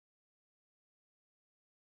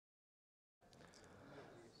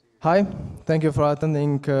Hi, thank you for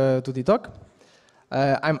attending to the talk.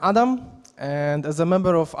 I'm Adam, and as a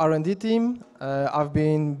member of R&D team, I've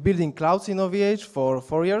been building clouds in OVH for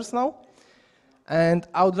 4 years now. And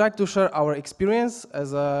I would like to share our experience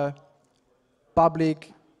as a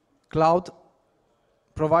public cloud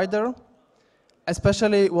provider,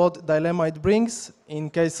 especially what dilemma it brings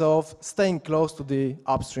in case of staying close to the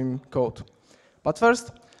upstream code. But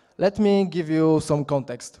first, let me give you some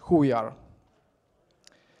context, who we are.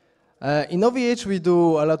 In OVH, we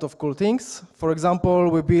do a lot of cool things. For example,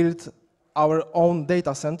 we build our own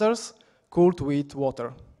data centers cooled with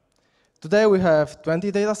water. Today, we have 20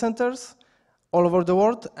 data centers all over the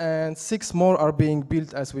world, and 6 more are being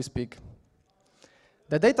built as we speak.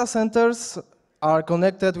 The data centers are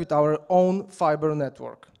connected with our own fiber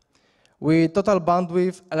network with total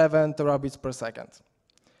bandwidth 11 terabits per second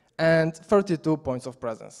and 32 points of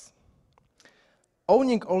presence.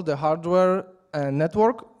 Owning all the hardware and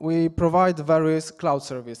network, we provide various cloud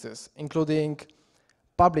services, including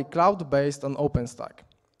public cloud based on OpenStack.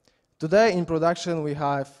 Today in production, we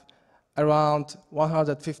have around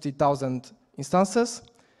 150,000 instances,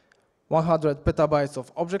 100 petabytes of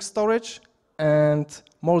object storage, and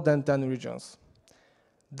more than 10 regions.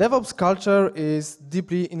 DevOps culture is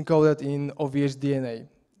deeply encoded in OVH DNA.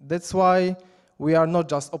 That's why we are not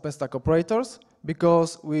just OpenStack operators,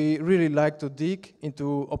 because we really like to dig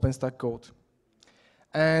into OpenStack code.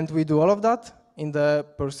 And we do all of that in the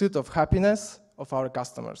pursuit of happiness of our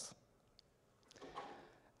customers.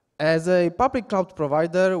 As a public cloud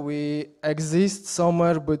provider, we exist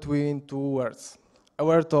somewhere between 2 worlds, a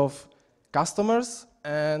world of customers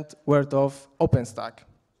and world of OpenStack.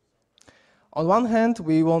 On one hand,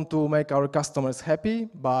 we want to make our customers happy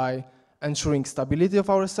by ensuring stability of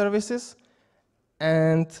our services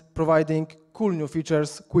and providing cool new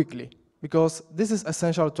features quickly, because this is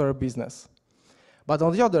essential to our business. But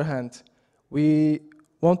on the other hand, we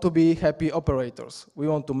want to be happy operators. We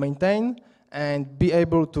want to maintain and be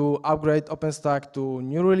able to upgrade OpenStack to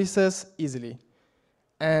new releases easily,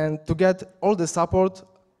 and to get all the support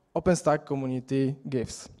OpenStack community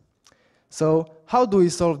gives. So how do we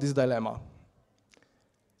solve this dilemma?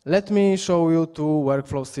 Let me show you 2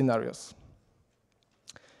 workflow scenarios.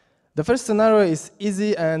 The first scenario is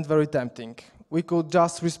easy and very tempting. We could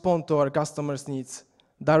just respond to our customers' needs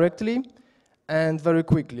directly and very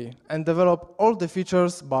quickly, and develop all the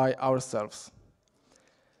features by ourselves.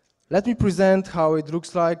 Let me present how it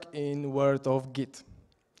looks like in world of Git.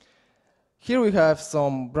 Here we have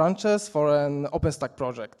some branches for an OpenStack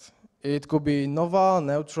project. It could be Nova,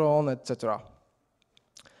 Neutron, etc.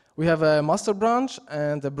 We have a master branch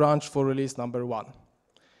and a branch for release number 1.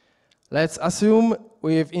 Let's assume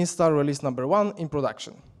we've installed release number 1 in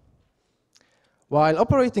production. While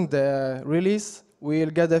operating the release,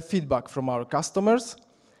 we'll get a feedback from our customers,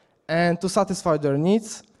 and to satisfy their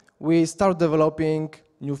needs, we start developing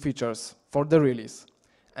new features for the release,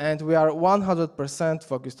 and we are 100%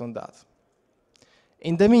 focused on that.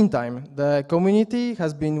 In the meantime, the community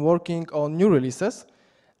has been working on new releases,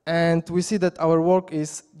 and we see that our work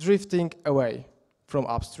is drifting away from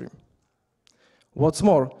Upstream. What's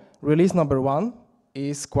more, release number 1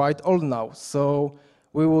 is quite old now, so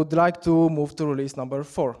we would like to move to release number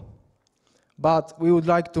 4. But we would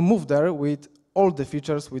like to move there with all the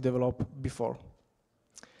features we developed before.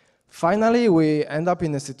 Finally, we end up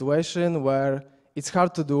in a situation where it's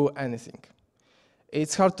hard to do anything.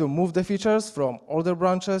 It's hard to move the features from older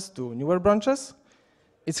branches to newer branches.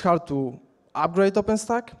 It's hard to upgrade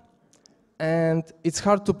OpenStack. And it's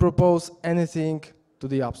hard to propose anything to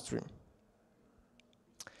the upstream.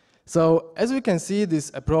 So as we can see,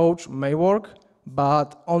 this approach may work,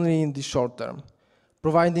 but only in the short term.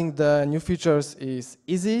 Providing the new features is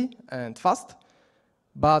easy and fast,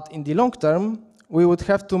 but in the long term, we would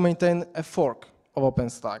have to maintain a fork of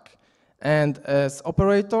OpenStack. And as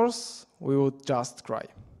operators, we would just cry.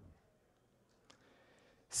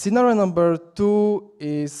 Scenario number 2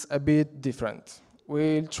 is a bit different.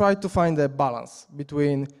 We'll try to find a balance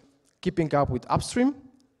between keeping up with upstream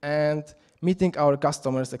and meeting our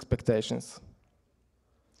customers' expectations.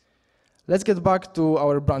 Let's get back to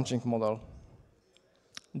our branching model.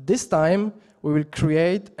 This time, we will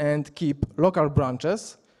create and keep local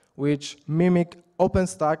branches which mimic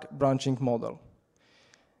OpenStack branching model.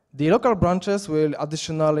 The local branches will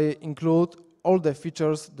additionally include all the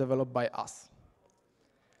features developed by us.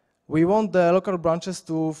 We want the local branches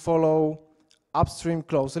to follow upstream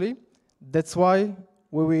closely. That's why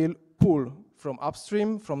we will pull from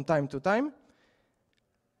upstream from time to time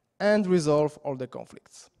and resolve all the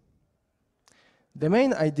conflicts. The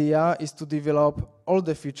main idea is to develop all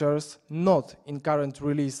the features not in current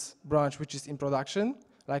release branch which is in production,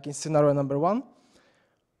 like in scenario number 1,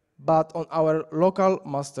 but on our local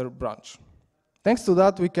master branch. Thanks to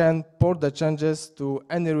that, we can port the changes to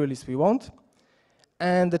any release we want,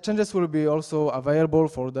 and the changes will be also available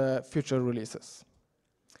for the future releases.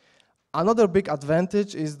 Another big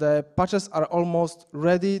advantage is the patches are almost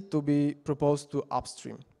ready to be proposed to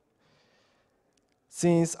Upstream,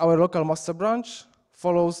 since our local master branch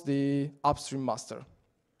follows the Upstream master.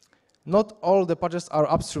 Not all the patches are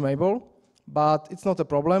upstreamable, but it's not a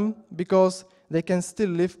problem because they can still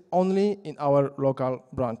live only in our local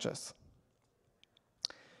branches.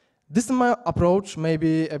 This approach may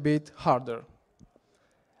be a bit harder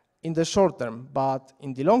in the short term, but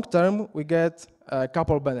in the long term, we get a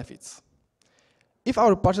couple benefits. If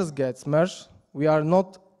our patches get merged, we are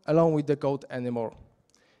not alone with the code anymore.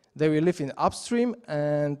 They will live in Upstream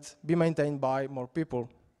and be maintained by more people.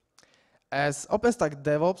 As OpenStack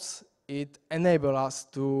DevOps, it enables us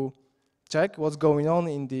to check what's going on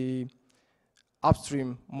in the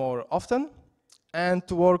Upstream more often and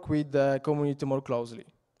to work with the community more closely.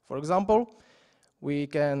 For example, we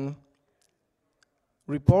can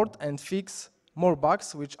report and fix more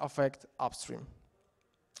bugs which affect Upstream.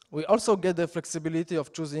 We also get the flexibility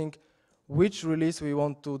of choosing which release we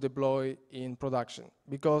want to deploy in production,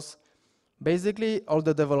 because basically all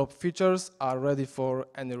the developed features are ready for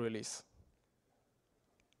any release.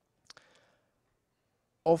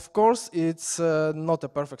 Of course, it's not a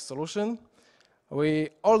perfect solution. We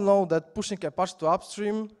all know that pushing a patch to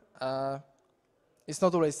Upstream is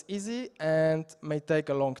not always easy and may take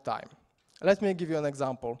a long time. Let me give you an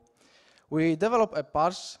example. We developed a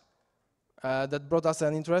patch that brought us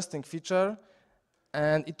an interesting feature,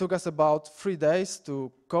 and it took us about 3 days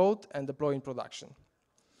to code and deploy in production.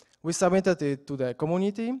 We submitted it to the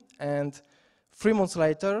community, and 3 months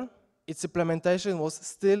later, its implementation was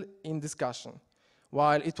still in discussion,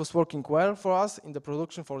 while it was working well for us in the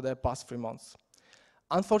production for the past 3 months.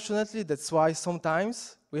 Unfortunately, that's why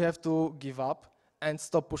sometimes we have to give up and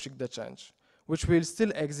stop pushing the change, which will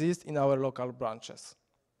still exist in our local branches.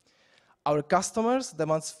 Our customers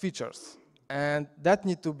demand features, and that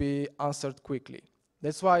need to be answered quickly.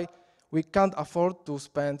 That's why we can't afford to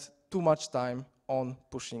spend too much time on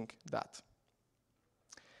pushing that.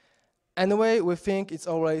 Anyway, we think it's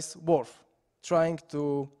always worth trying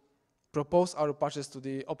to propose our patches to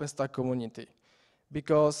the OpenStack community,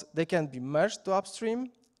 because they can be merged to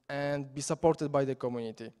Upstream and be supported by the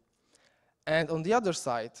community. And on the other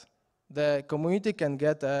side, the community can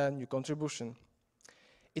get a new contribution.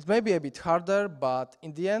 It may be a bit harder, but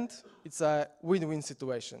in the end, it's a win-win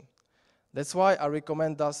situation. That's why I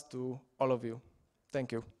recommend us to all of you.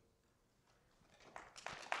 Thank you.